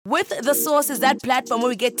With The Source is that platform where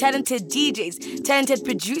we get talented DJs, talented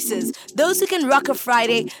producers, those who can rock a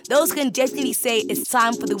Friday, those who can definitely say it's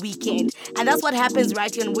time for the weekend. And that's what happens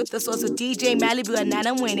right here on With The Source with DJ Malibu and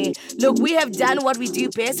Nana Mwene. Look, we have done what we do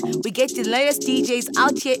best. We get the latest DJs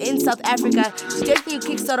out here in South Africa to definitely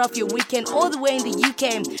kickstart off your weekend all the way in the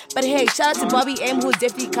UK. But hey, shout out to Bobby M, who's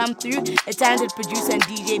definitely come through, a talented producer and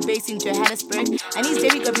DJ based in Johannesburg. And he's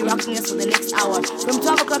definitely going to be rocking us for the next hour. From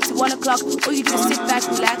 12 o'clock to 1 o'clock, all you do is sit back,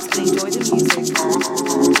 relax, and enjoy the music.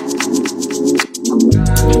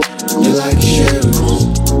 You like shoes,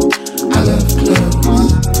 I love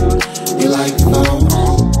clothes. You like phones,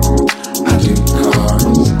 I do cars.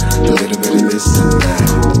 A little bit of this and that.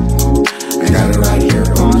 I got it right here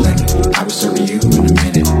on play. I will serve you in a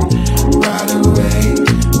minute. Right away,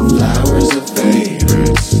 flowers are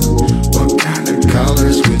favorites. What kind of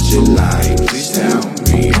colors would you like? Please tell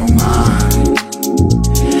me, oh mine.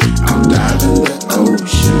 I'll dive in the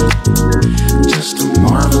ocean just to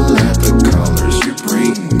marvel at the colors you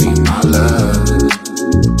bring me, my love.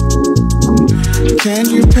 Can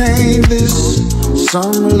you paint this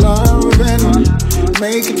summer love and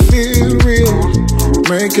make it feel real?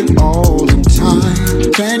 Make it all in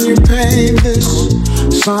time. Can you paint this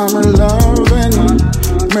summer love and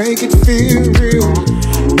make it feel real?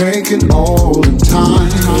 Make it all in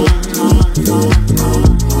time.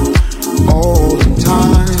 All in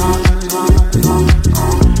time.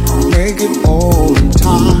 Make it all in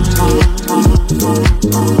time.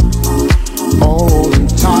 All in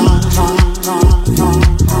time.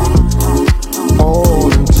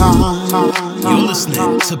 All in time. You're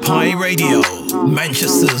listening to Pi Radio,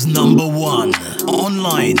 Manchester's #1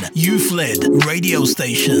 online youth-led radio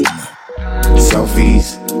station.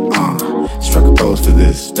 Selfies, struck a pose for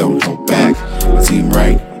this, don't hold back. My team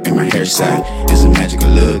right, and my hair side. It's a magical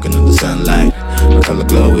look under the sunlight. My color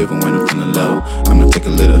glow even when I'm feeling low. I'ma take a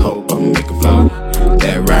little hope, I'ma make it flow.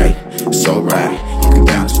 That right, it's so right. You can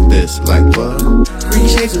bounce with this like what? Green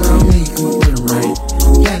shades around me, come put them right.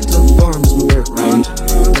 Platinum forms will work right.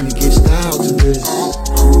 Let me give style to this.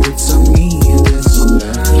 With some me in this.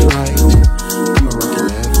 Left to right, I'ma rock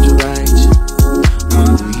it left to right.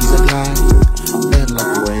 I'ma breeze a glide. Let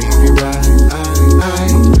like the way you ride.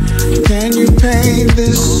 Can you paint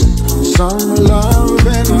this summer love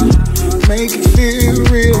and make it feel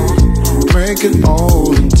real? Make it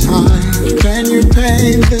all in time. Can you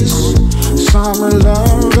paint this summer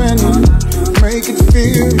love and make it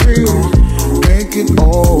feel real? Make it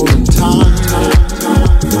all in time.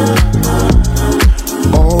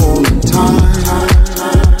 All in time.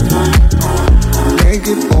 Make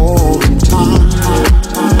it all in time.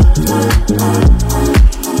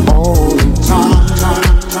 All in time.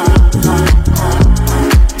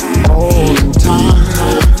 All in time.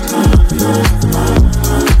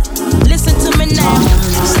 Listen to me now.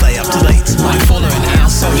 Stay up to date by following our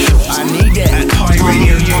socials. I need that. At Pi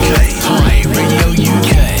Radio UK. Pi Radio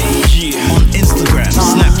UK. On Instagram,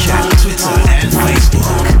 Snapchat, Twitter, and Facebook.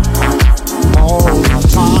 All in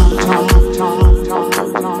time.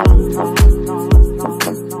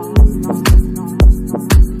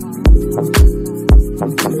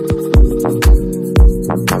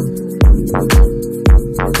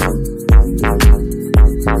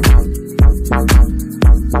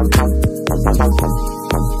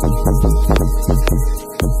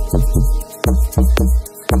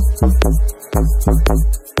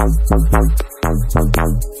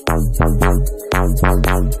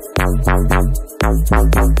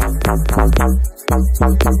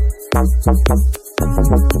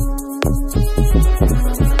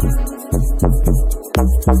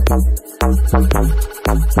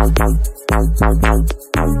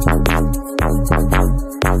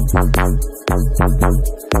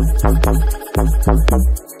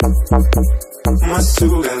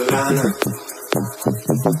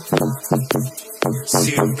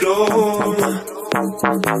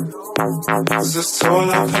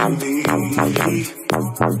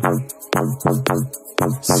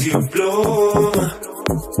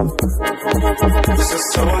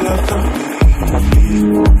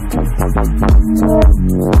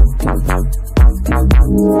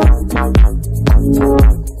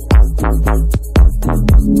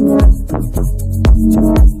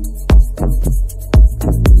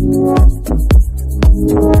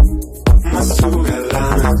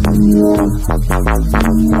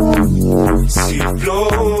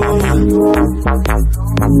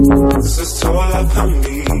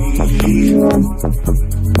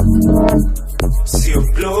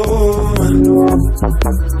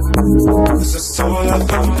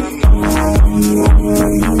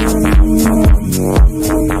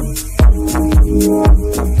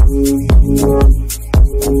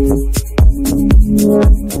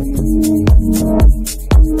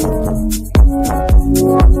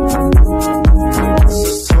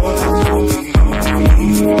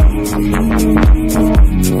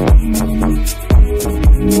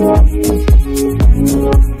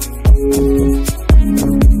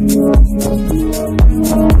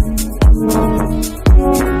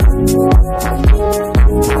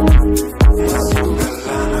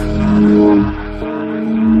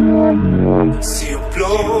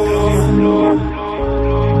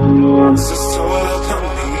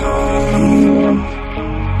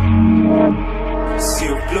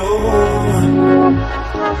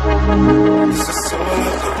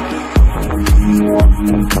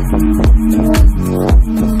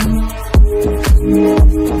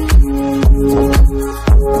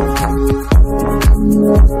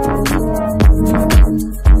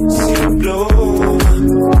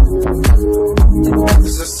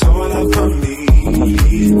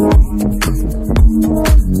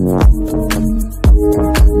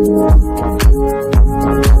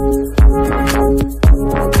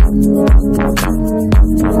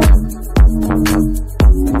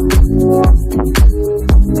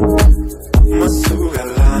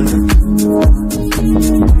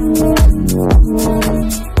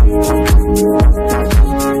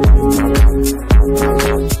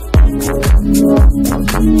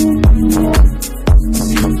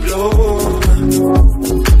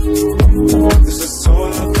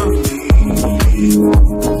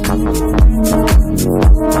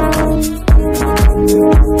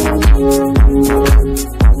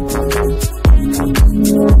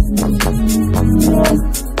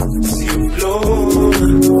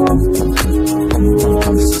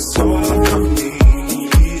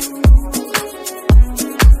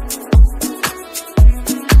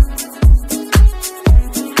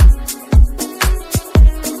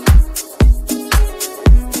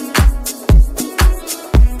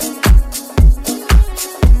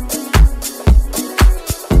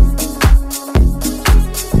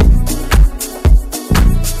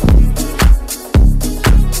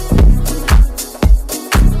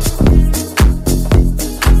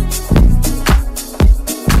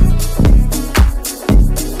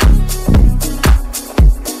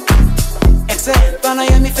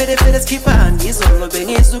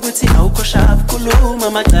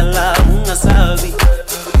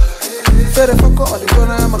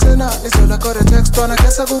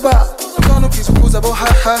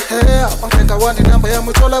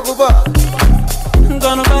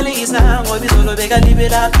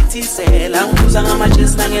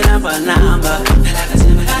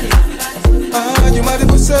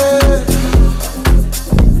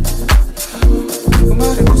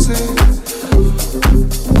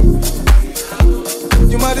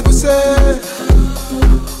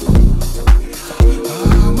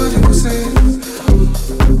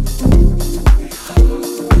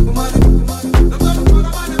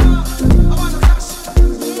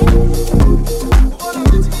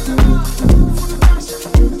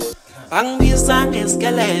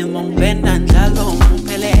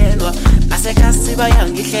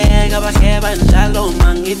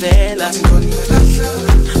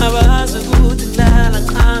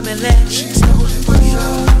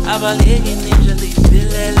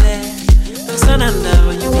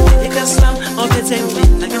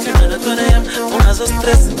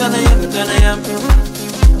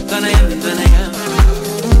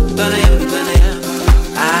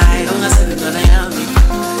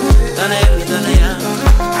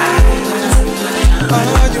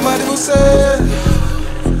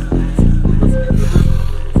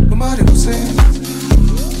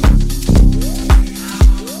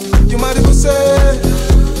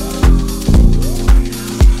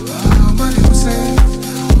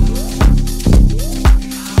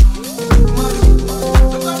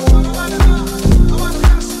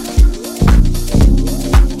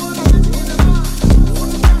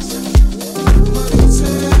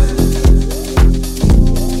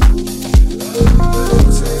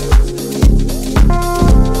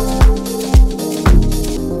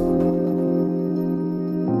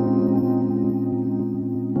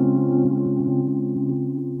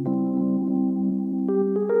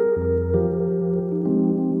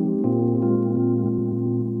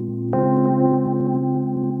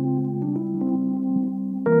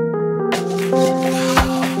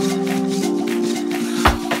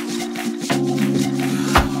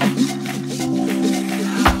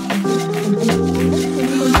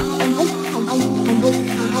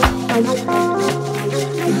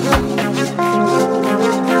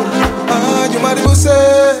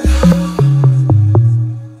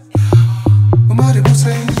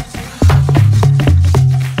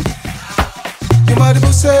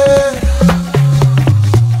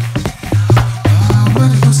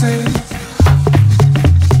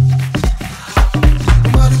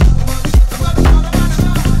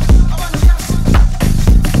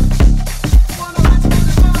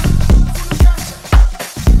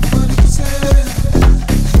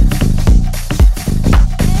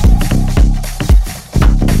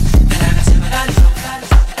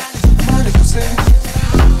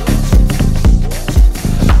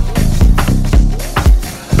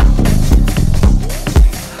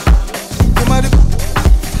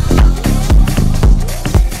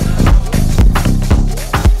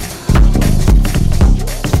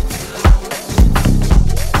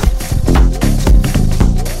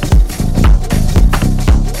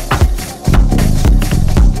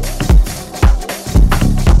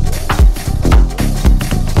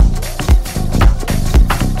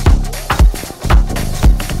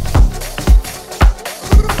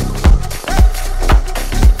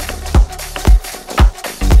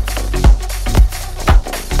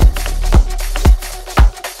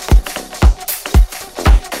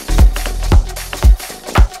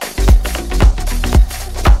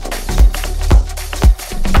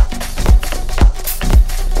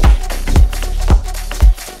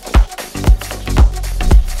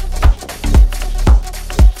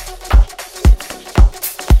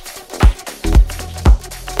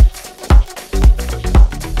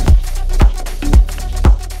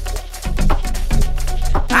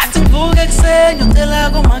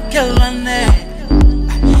 makhelwane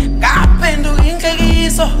ngaphenduka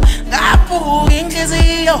inhlekiso ngaphuka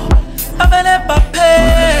inhliziyo avele baphe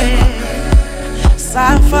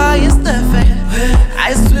safa istefe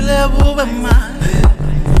ayiswile bube manje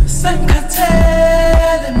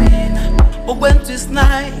sengikhathele mina ukwenza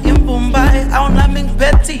isinayi imbumbayi awunami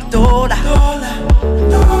ngiphethe idola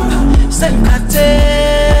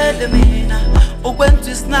sengikhathele mina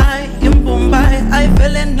ukwenza isinayi imbumbayi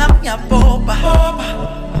ayivele nami ngiyaboba.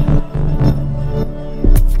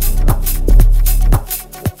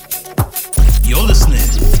 You're listening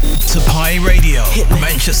to Pi Radio,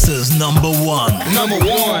 Manchester's number one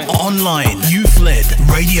online youth-led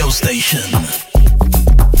radio station.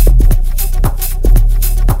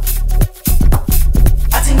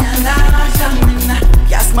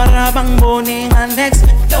 Marabang morning and next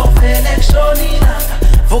yo election ilanga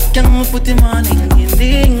vokyang puti morning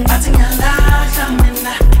ending ating ala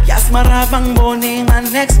jamina yas marabang morning and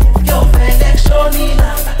next yo election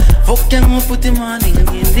ilanga vokyang puti morning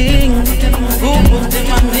ending go puti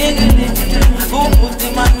morning go puti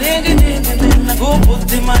morning go puti morning go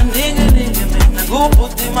puti morning go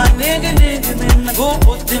puti morning go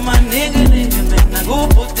puti morning go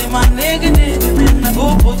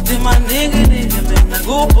puti morning go put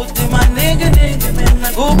in my nigga,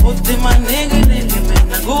 go put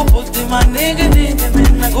in my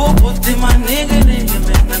nigga, go put in my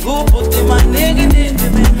nigga, go put in my nigga,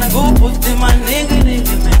 go put in my nigga, go put in my nigga,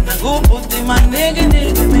 go put in my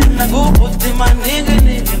nigga, go put in my nigga,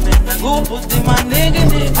 go put in my nigga, go put in my nigga,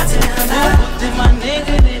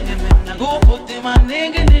 go put in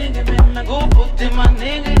my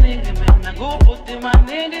nigga, go put in my nigga,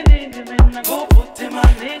 go put in my nigga, go put in my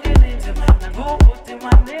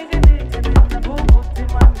nigga.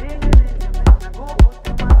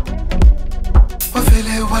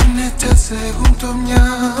 Wafele wanethese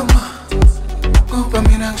kumntomnyama ngoba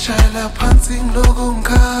mina ngishayela phansi ngiloko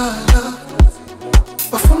ngikhala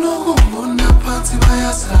bafuna ukungibona phansi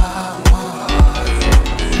bayazama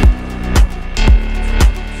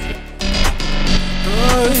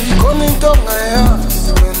khona into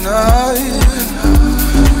ongayazi wena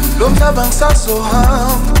lo mhlaba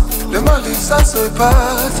ngisazohamba le mali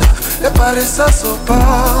ngisazoyiphatha le bhari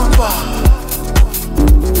sasopamba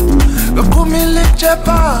lophumile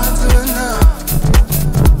phansi wena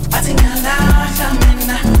athi ngiyalahla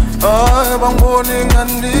mina ay bangibone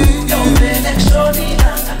ngani election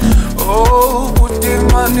ilanga oh puti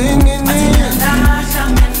maningi athi ngiyalahla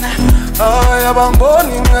mina ay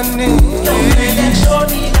abangibone ngani election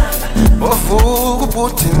ilanga ofuku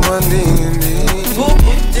puti maningi go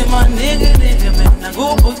put in my nigga, go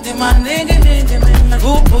put in my nigga,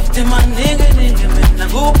 go put in my nigga,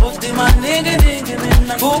 go put in my nigga, go put in my nigga,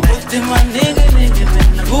 go put in my nigga,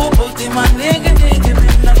 go put in my nigga,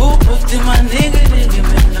 go put in my nigga,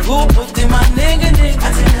 go put in my nigga, go put in my nigga,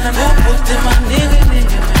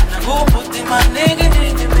 go put in my nigga,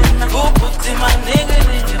 go put in my nigga,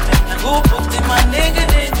 go put in my nigga,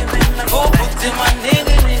 go put in my nigga.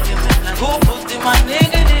 Go put in my nigga, go put in my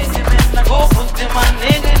nigga, go put in my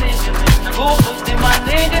nigga, go put in my nigga, go put in my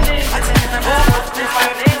nigga,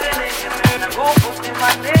 go put in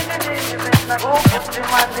my nigga, go put in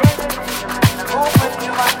my nigga, go put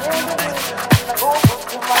in my nigga.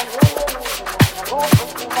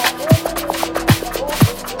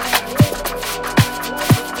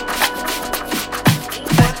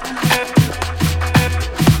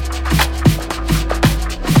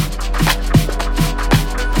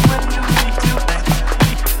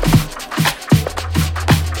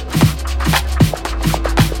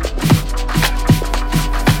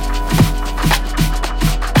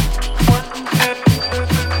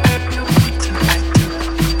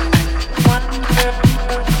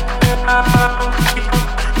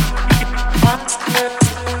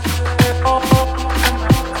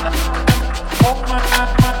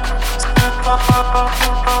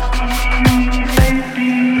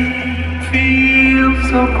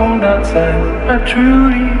 I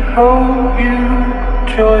truly hope you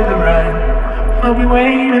enjoy the ride. I'll be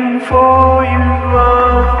waiting for you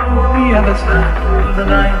on the other side of the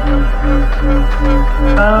night.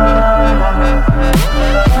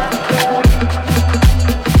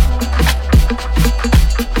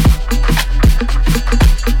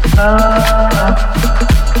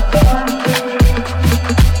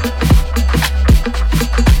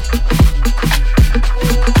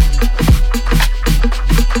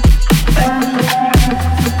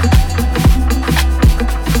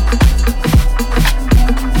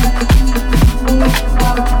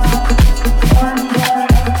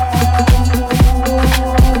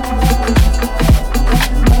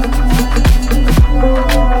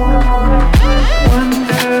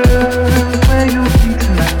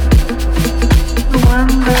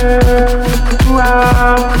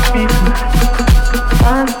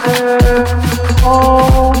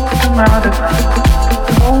 Oh, I'm out of time.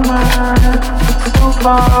 Oh my, so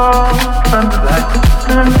far from the light.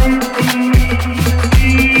 And lately,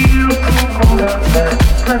 feel so cold outside.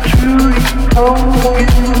 I truly hope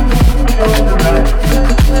you show the right.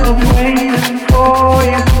 I'll be waiting for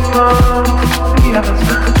you on the other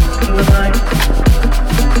side of the night.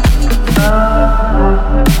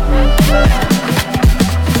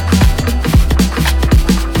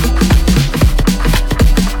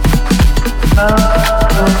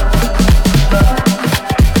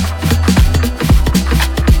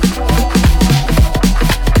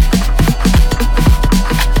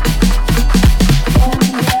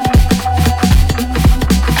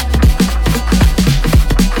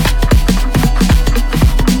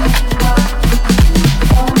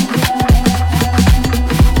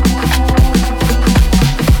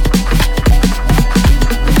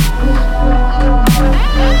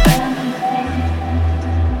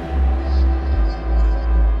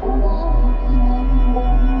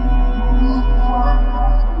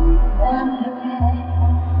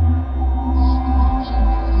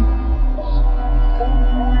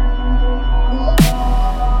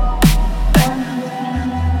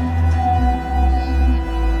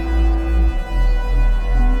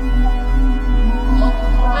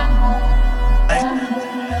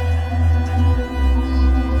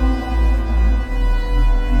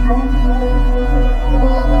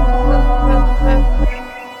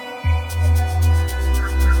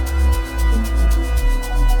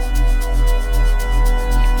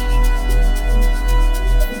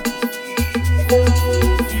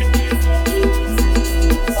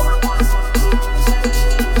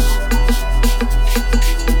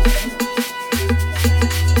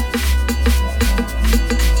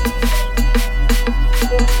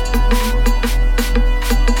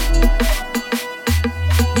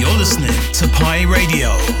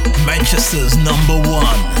 Manchester's #1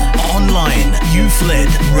 online youth-led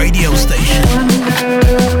radio station.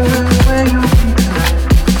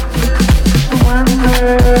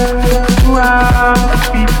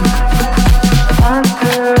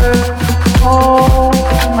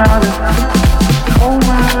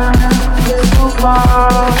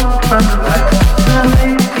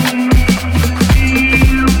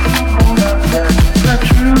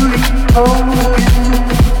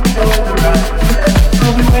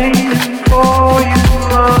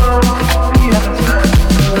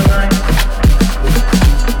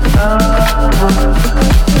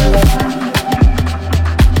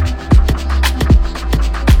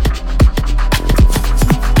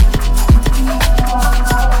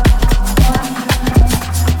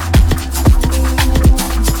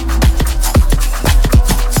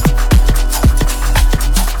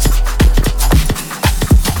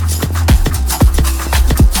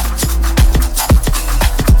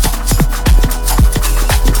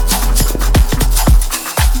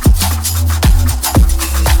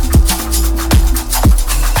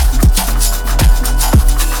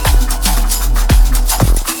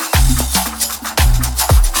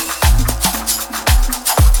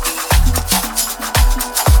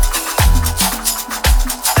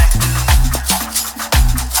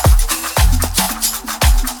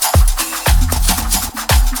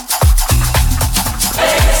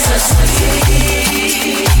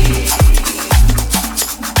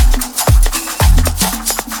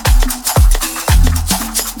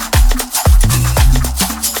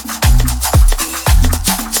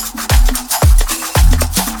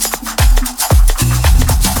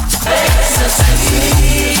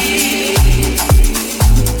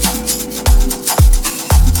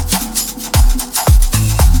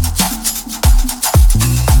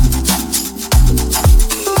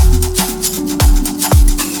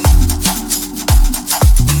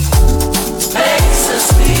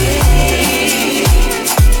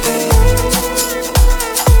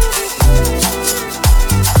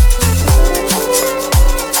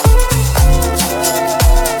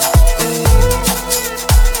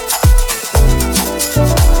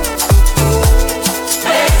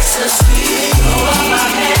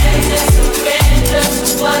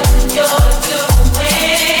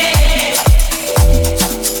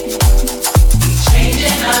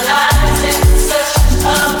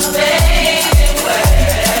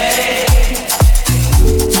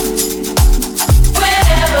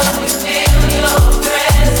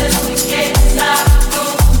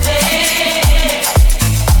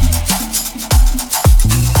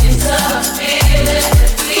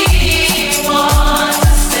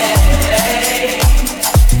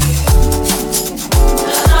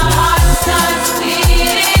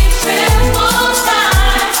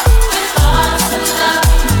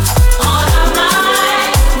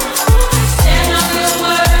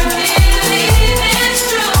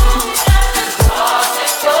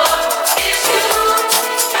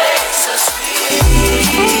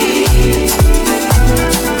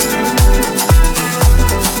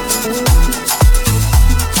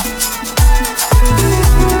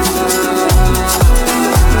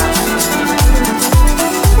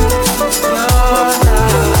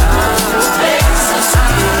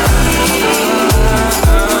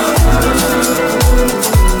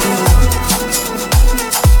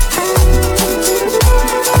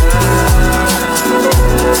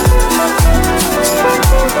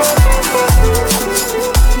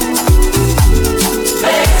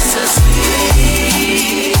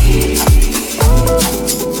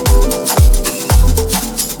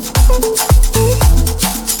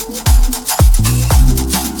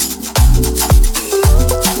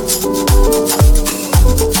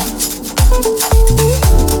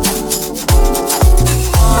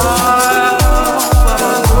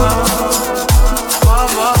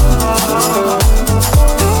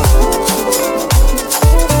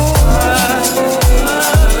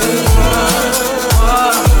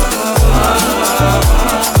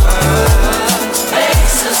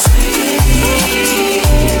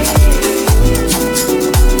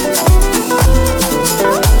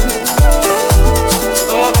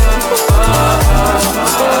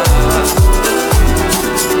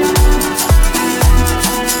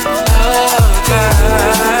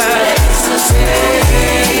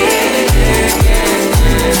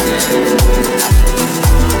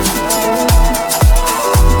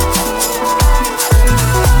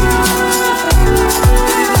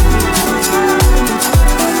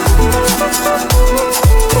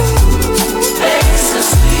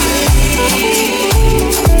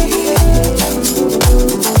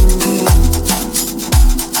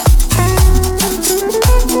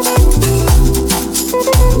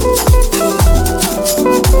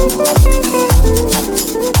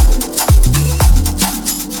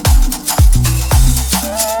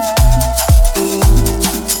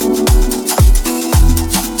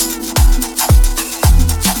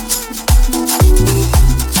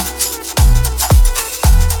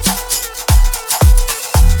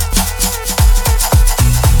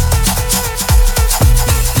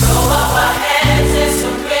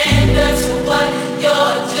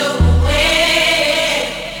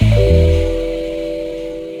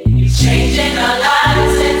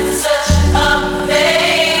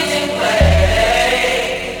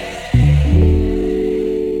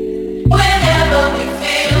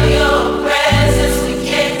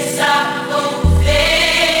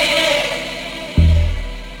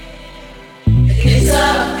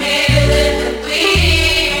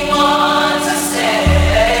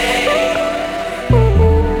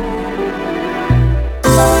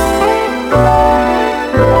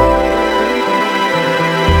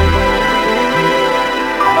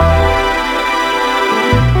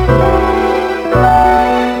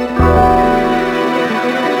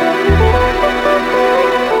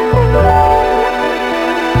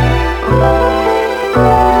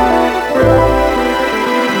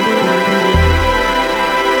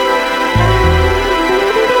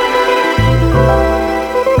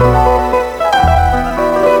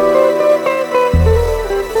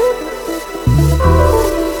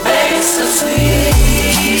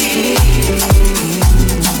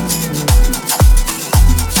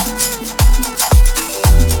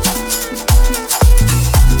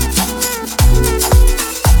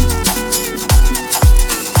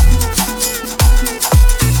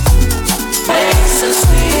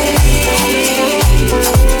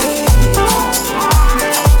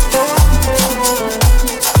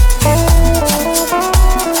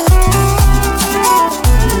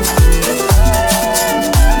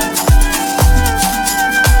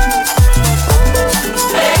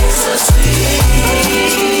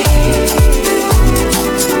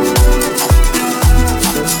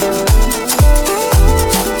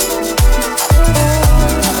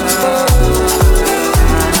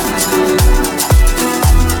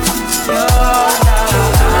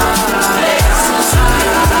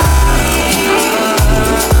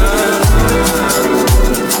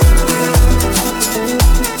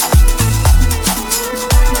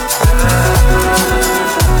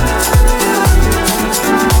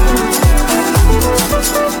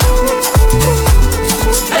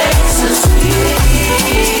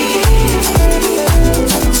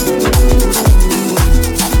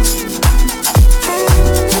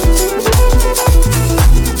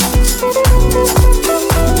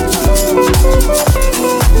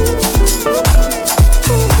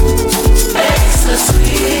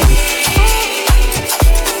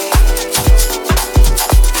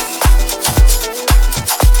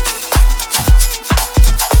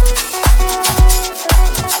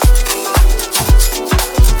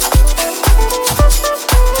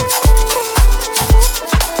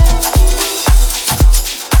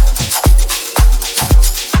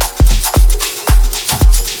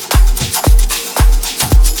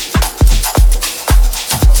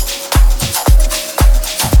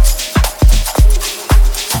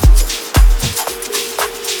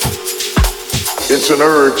 an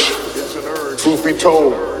urge. Truth be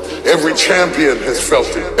told, every champion has felt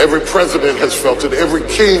it. Every president has felt it. Every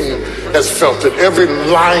king has felt it. Every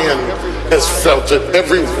lion has felt it.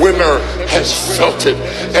 Every winner has felt it.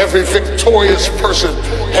 Every victorious person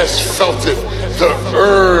has felt it. The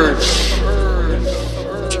urge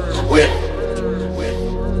to quit.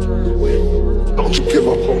 Don't you give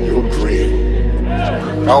up on your dream.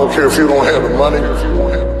 I don't care if you don't have the money,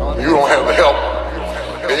 you don't have the help,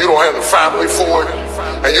 and you don't have the family for it,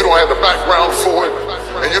 and you don't have the background for it,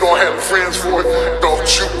 and you don't have the friends for it. Don't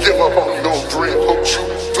you give up on your dream. Don't you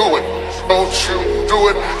do it. Don't you do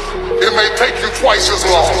it. It may take you twice as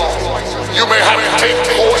long. You may have to take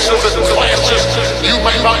courses and classes. You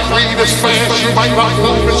may not read as fast. You might not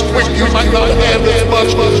move as quick. You might not have as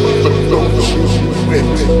much. But don't you quit.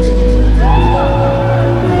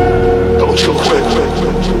 Don't you quit.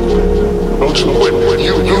 Don't you quit.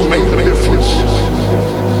 You make the difference.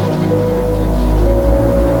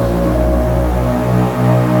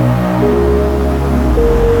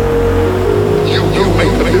 You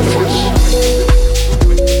make the difference.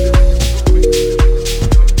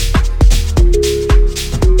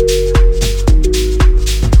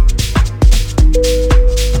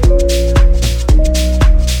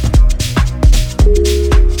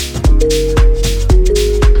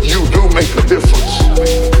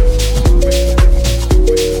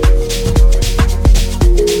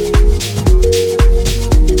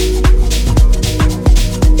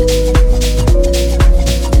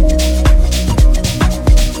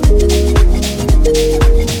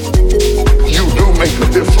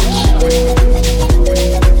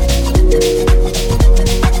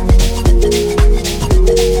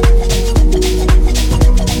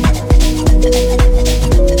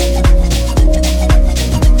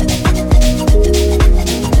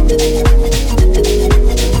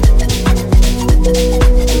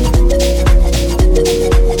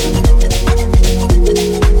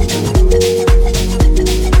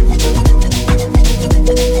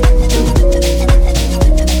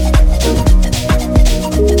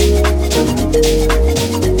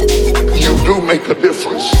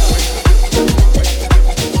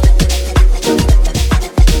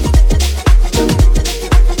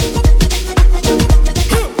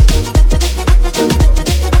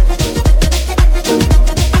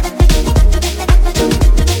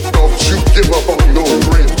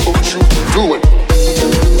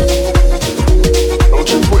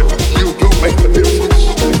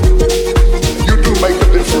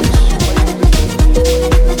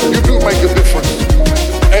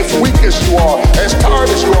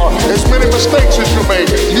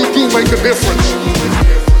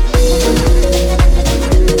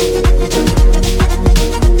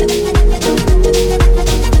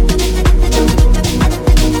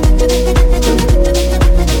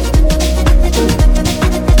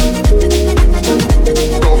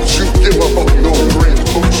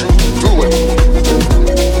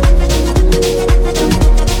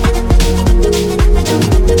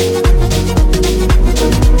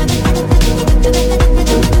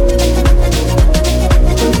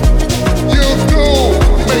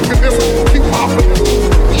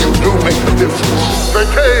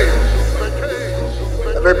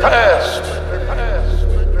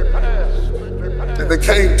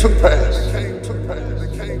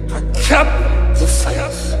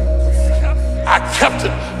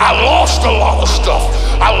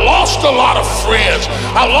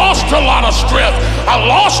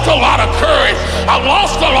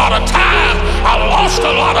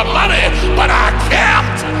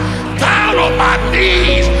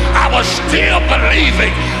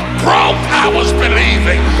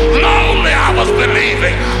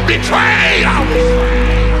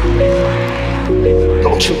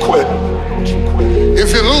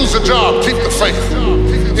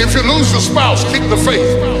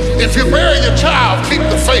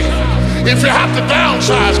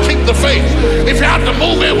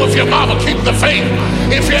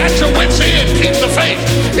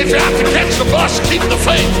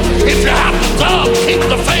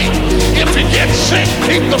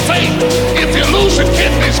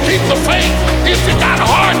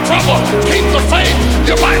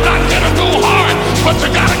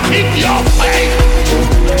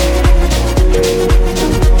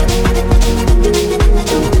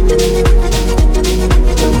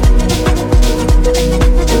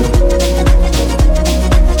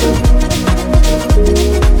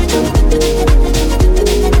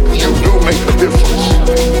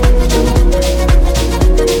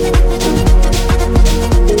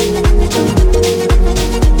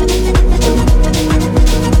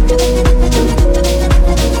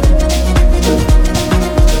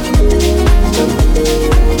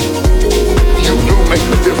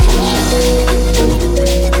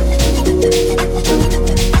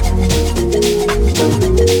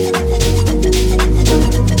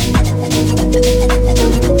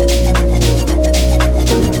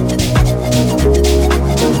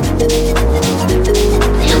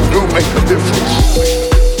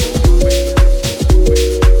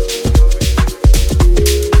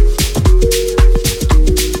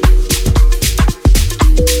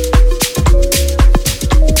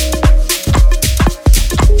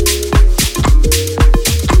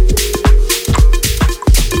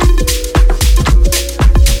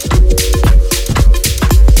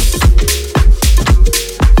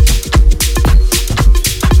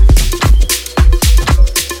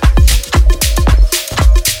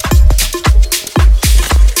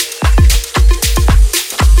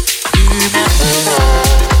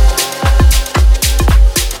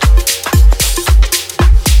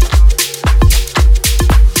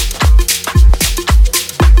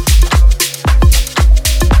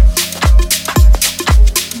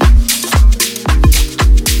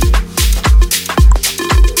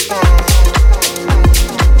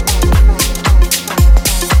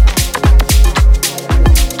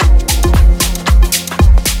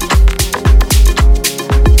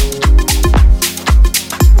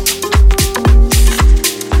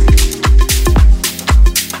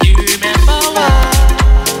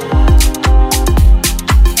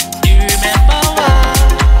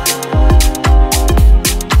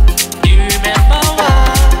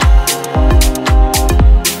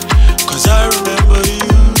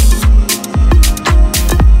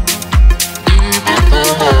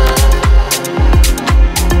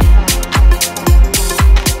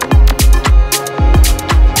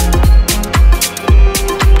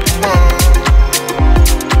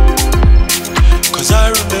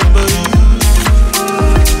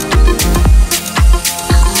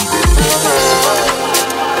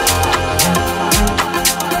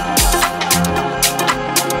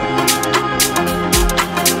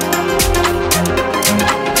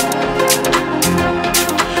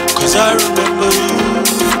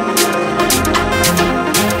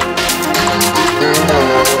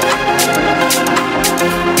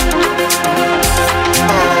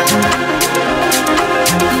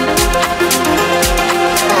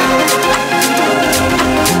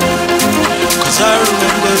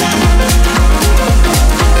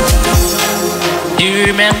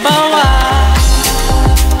 remember why?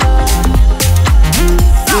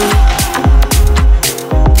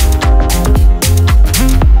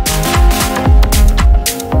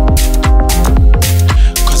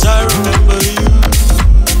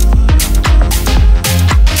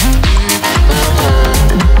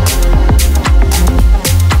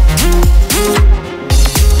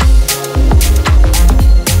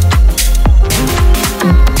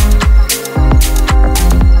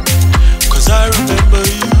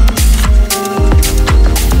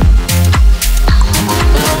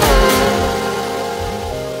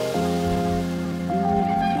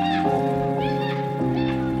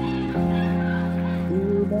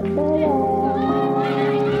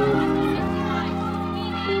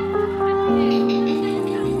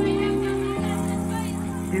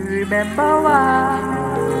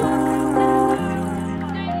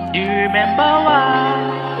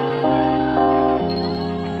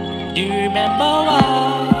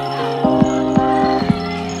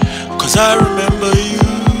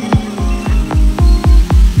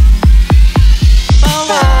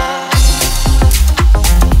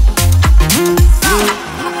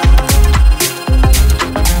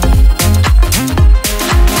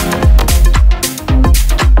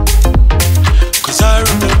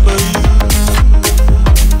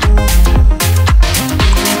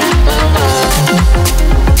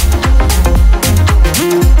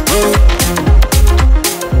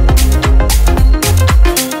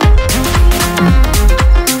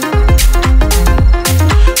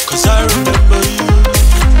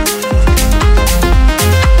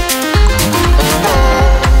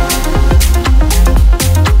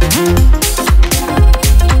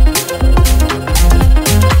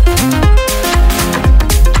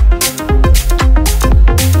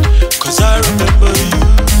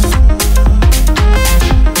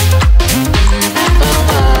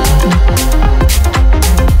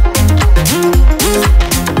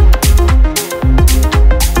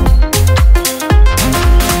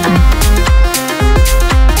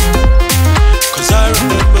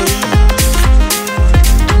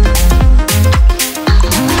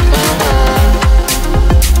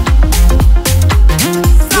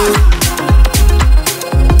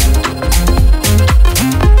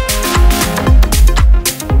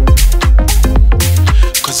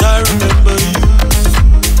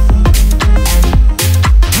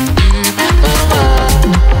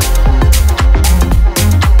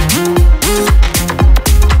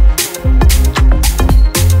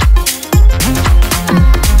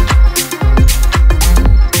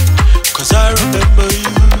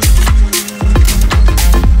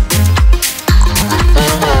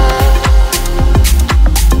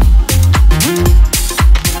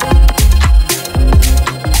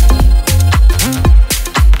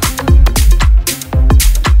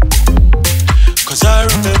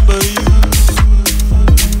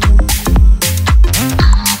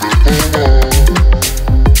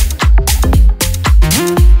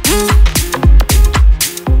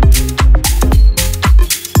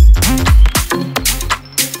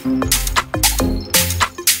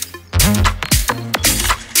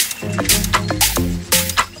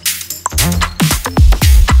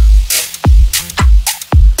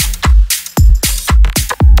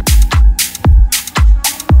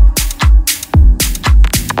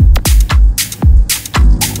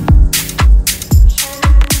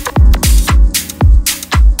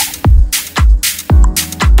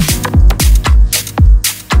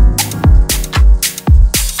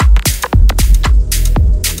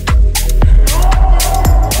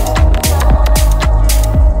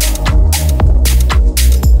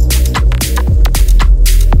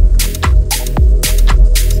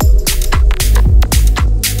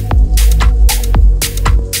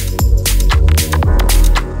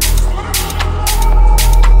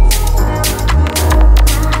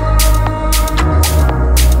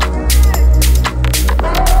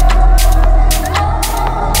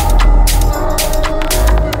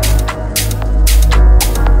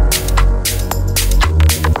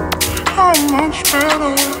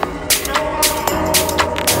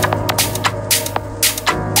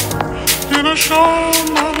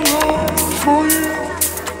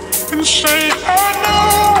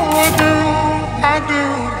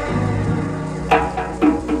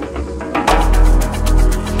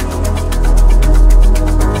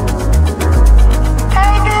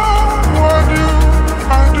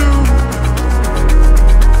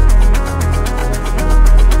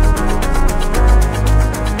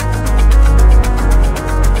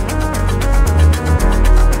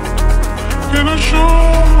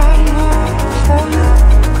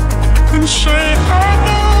 Say I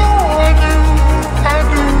do,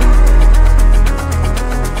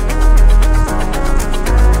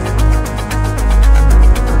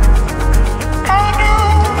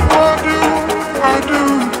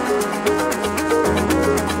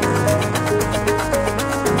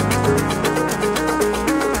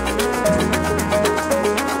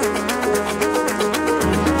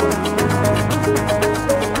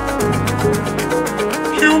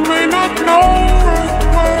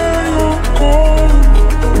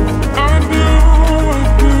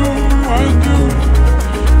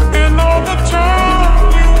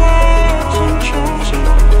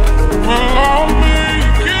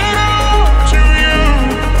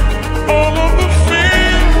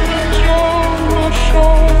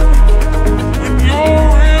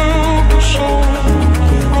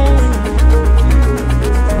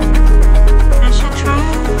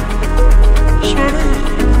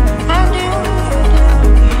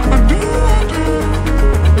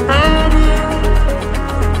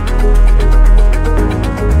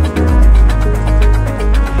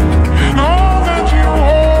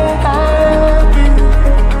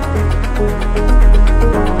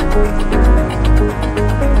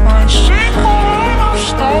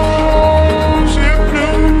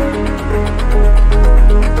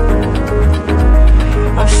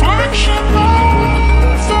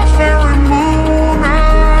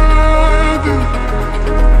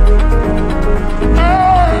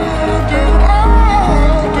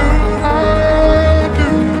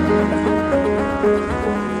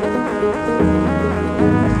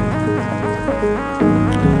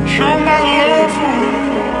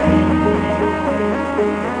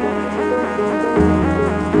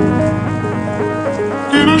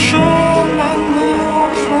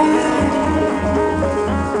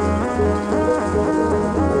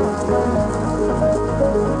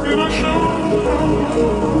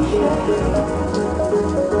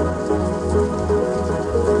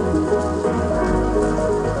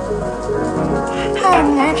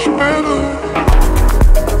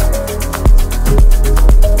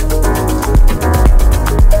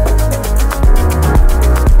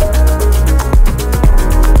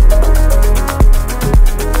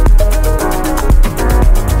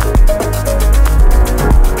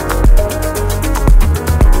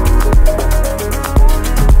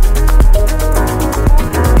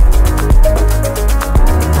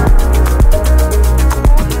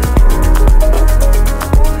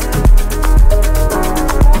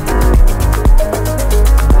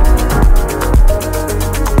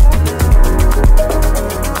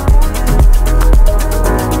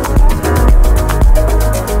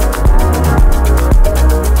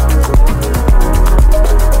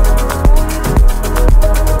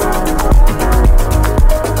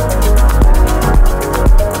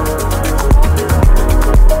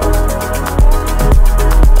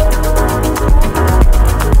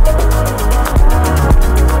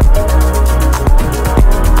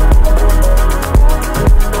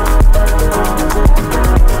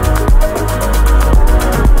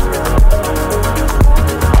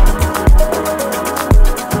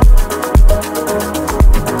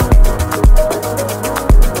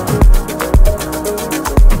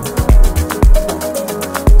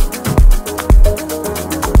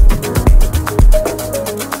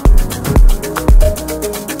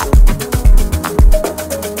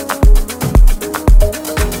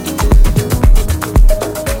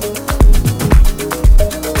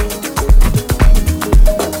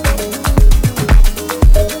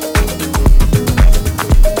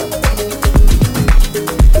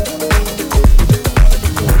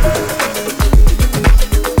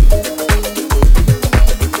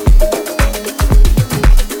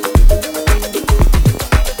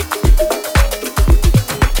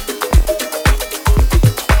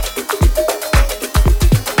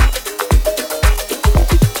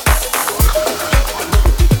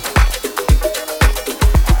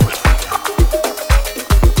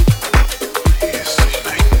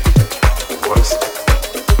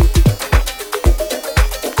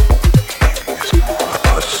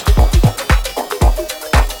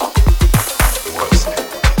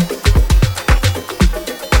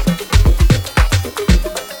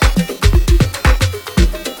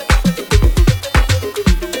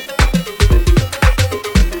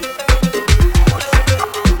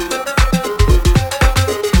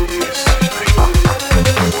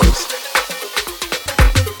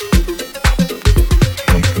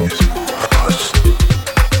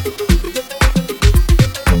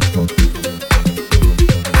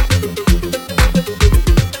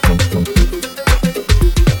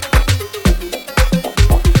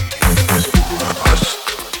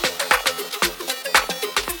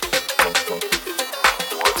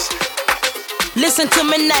 Listen to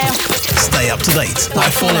me now. Stay up to date by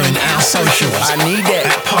following our socials. I need that.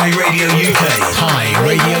 At Pi Radio UK. Pi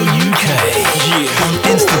Radio UK. Yeah. On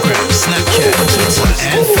Instagram, Snapchat, Twitter,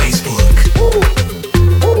 and Facebook.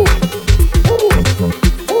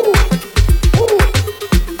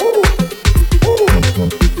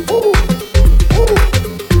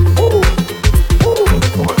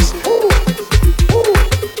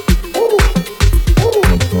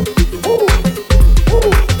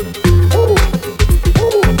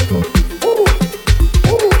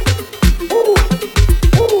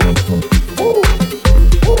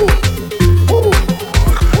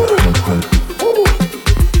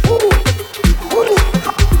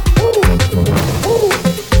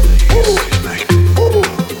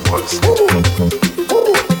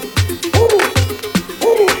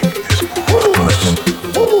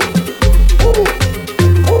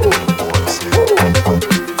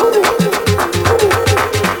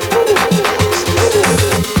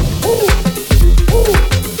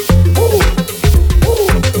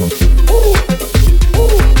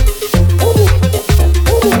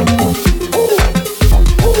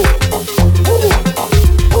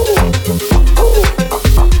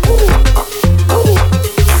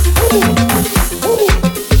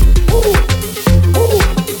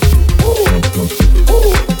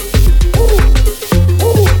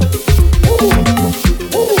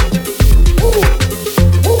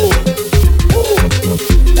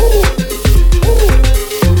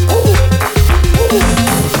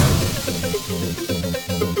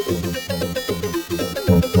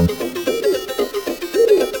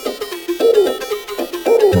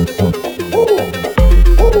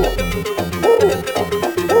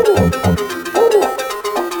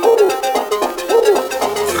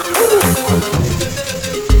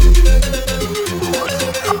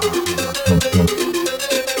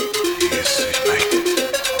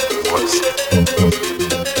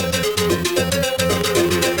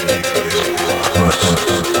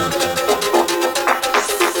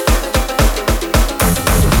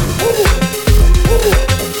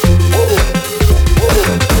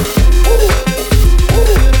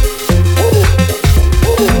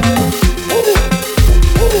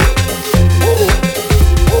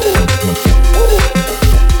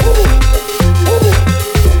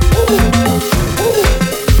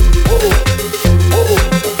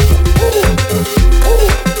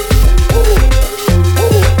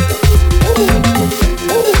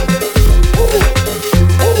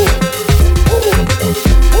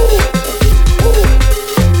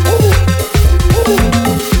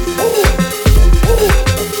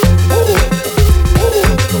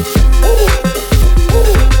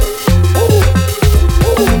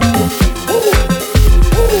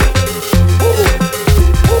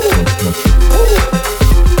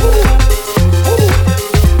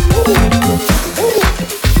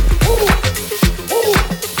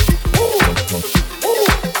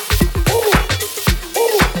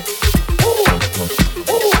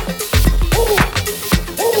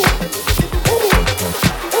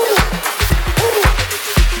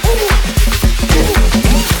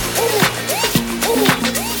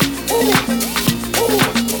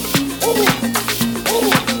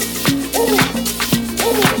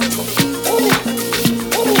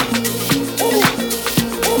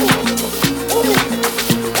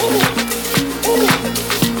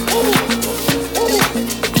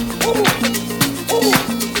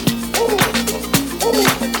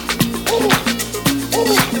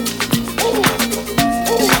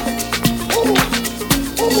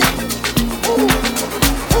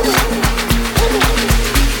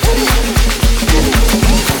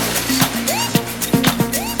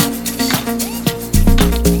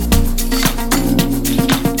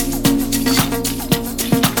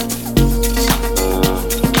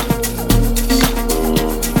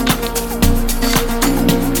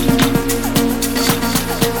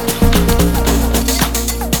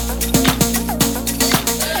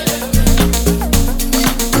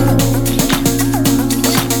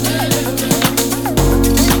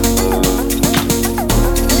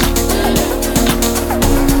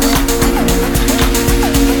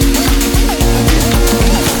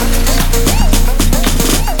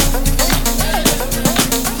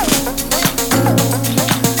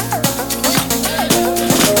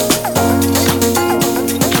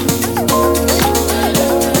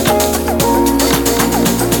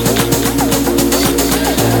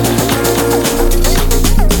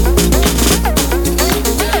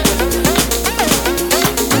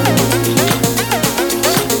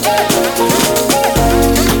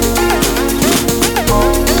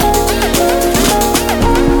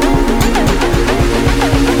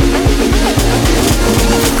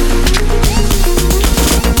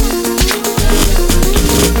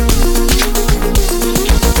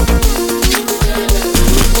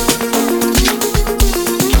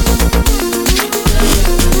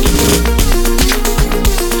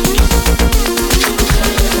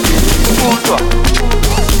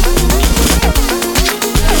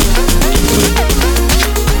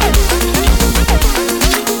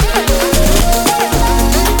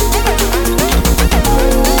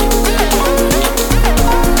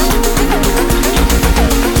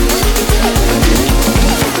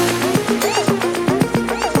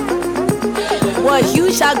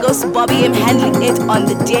 out goes to Bobby M handling it on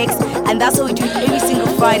the decks. And that's how we do it every single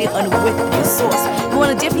Friday on With The Sauce.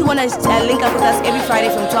 You definitely want to link up with us every Friday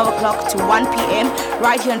from 12 o'clock to 1 p.m.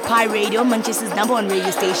 right here on Pi Radio, Manchester's #1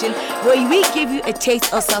 radio station, where we give you a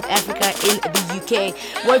taste of South Africa in the UK.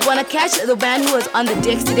 Where if you want to catch the band who is on the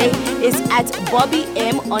decks today is at Bobby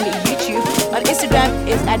M on YouTube. On Instagram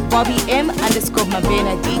is at Bobby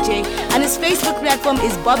M_Mabena DJ. And his Facebook platform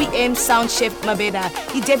is Bobby M Sound Chef Mabena.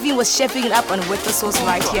 He definitely was chefing it up on With The Sauce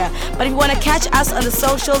right here. But if you want to catch us on the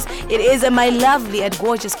socials, it is my lovely and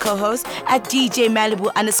gorgeous co-host at DJ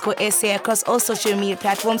Malibu_SA across all social media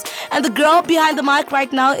platforms. And the girl behind the mic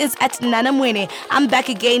right now is at Nana Mwene. I'm back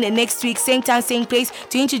again next week, same time, same place,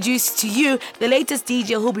 to introduce to you the latest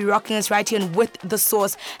DJ who'll be rocking us right here With The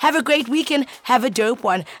Sauce. Have a great weekend, have a dope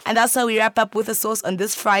one. And that's how we wrap up With The Sauce on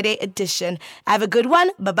this Friday edition. Have a good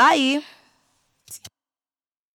one. Bye-bye.